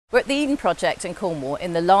We're at the Eden Project in Cornwall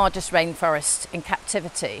in the largest rainforest in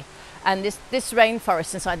captivity, and this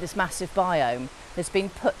rainforest inside this massive biome has been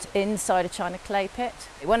put inside a china clay pit.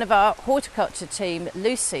 One of our horticulture team,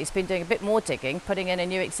 Lucy's been doing a bit more digging, putting in a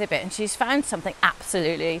new exhibit, and she's found something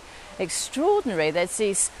absolutely extraordinary. There's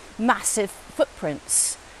these massive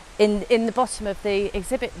footprints in the bottom of the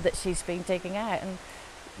exhibit that she's been digging out, and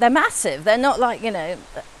they're massive. They're not like, you know,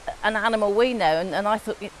 an animal we know, and I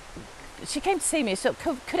thought, she came to see me, so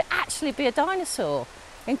could it actually be a dinosaur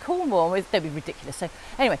in Cornwall? They'd be ridiculous. So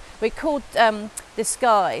anyway, we called this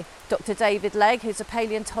guy, Dr. David Legg, who's a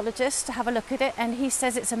paleontologist, to have a look at it, and he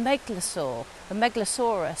says it's a Megalosaur, a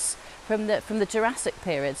Megalosaurus from the Jurassic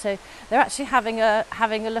period. So they're actually having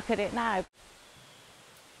a look at it now.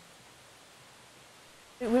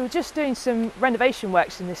 We were just doing some renovation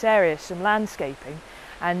works in this area, some landscaping,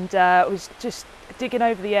 and I was just digging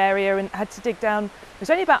over the area and had to dig down. There's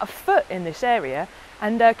only about a foot in this area,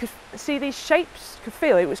 and could see these shapes, could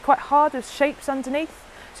feel it was quite hard, there's shapes underneath.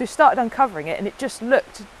 So we started uncovering it, and it just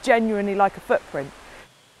looked genuinely like a footprint.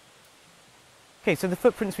 Okay, so the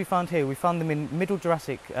footprints we found here, we found them in Middle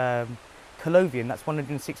Jurassic collovian, that's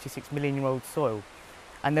 166 million year old soil.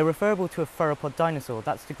 And they're referable to a theropod dinosaur.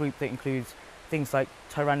 That's the group that includes things like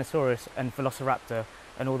Tyrannosaurus and Velociraptor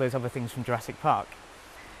and all those other things from Jurassic Park.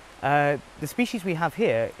 The species we have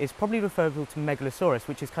here is probably referable to Megalosaurus,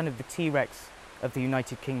 which is kind of the T-Rex of the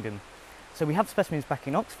United Kingdom. So we have specimens back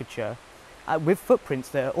in Oxfordshire with footprints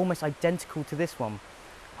that are almost identical to this one.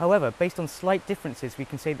 However, based on slight differences, we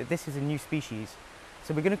can say that this is a new species.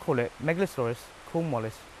 So we're going to call it Megalosaurus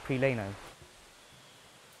cornwallis prelano.